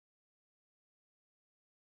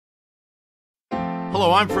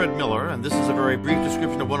Hello, I'm Fred Miller, and this is a very brief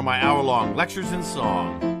description of one of my hour-long lectures in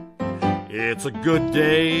song. It's a good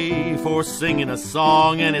day for singing a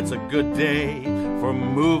song, and it's a good day for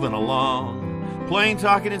moving along. Playing,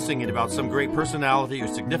 talking, and singing about some great personality or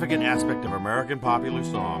significant aspect of American popular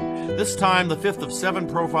song. This time, the fifth of 7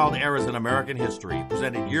 profiled eras in American history,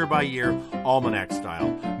 presented year by year, almanac style.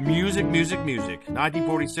 Music, music, music,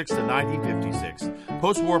 1946 to 1956,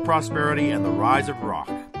 post-war prosperity, and the rise of rock.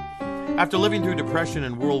 After living through Depression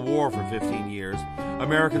and World War for 15 years,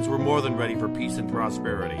 Americans were more than ready for peace and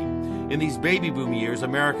prosperity. In these baby boom years,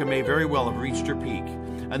 America may very well have reached her peak,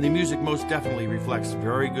 and the music most definitely reflects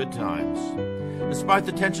very good times. Despite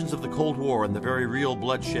the tensions of the Cold War and the very real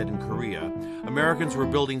bloodshed in Korea, Americans were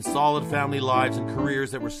building solid family lives and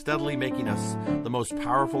careers that were steadily making us the most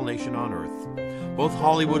powerful nation on earth. Both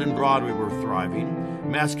Hollywood and Broadway were thriving.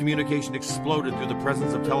 Mass communication exploded through the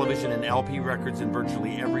presence of television and LP records in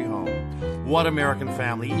virtually every home. What American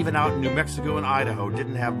family, even out in New Mexico and Idaho,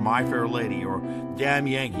 didn't have My Fair Lady or Damn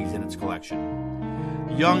Yankees in its collection?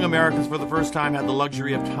 Young Americans for the first time had the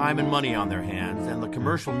luxury of time and money on their hands, and the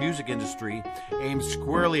commercial music industry aimed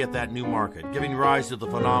squarely at that new market, giving rise to the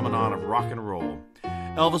phenomenon of rock and roll.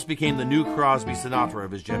 Elvis became the new Crosby Sinatra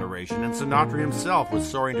of his generation, and Sinatra himself was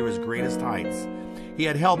soaring to his greatest heights. He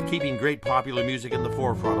had helped keeping great popular music in the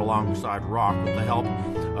forefront alongside rock with the help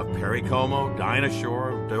of Perry Como, Dinah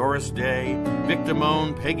Shore, Doris Day, Vic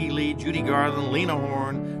Damone, Peggy Lee, Judy Garland, Lena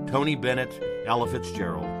Horne, Tony Bennett, Ella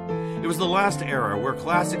Fitzgerald. It was the last era where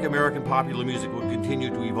classic American popular music would continue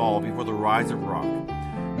to evolve before the rise of rock.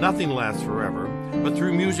 Nothing lasts forever, but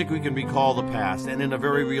through music we can recall the past and, in a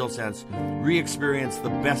very real sense, re-experience the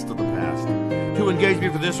best of the past. To engage me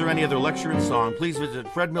for this or any other lecture and song, please visit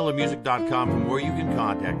fredmillermusic.com, from where you can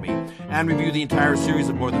contact me and review the entire series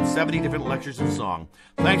of more than 70 different lectures and song.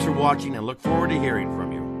 Thanks for watching, and look forward to hearing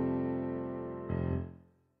from you.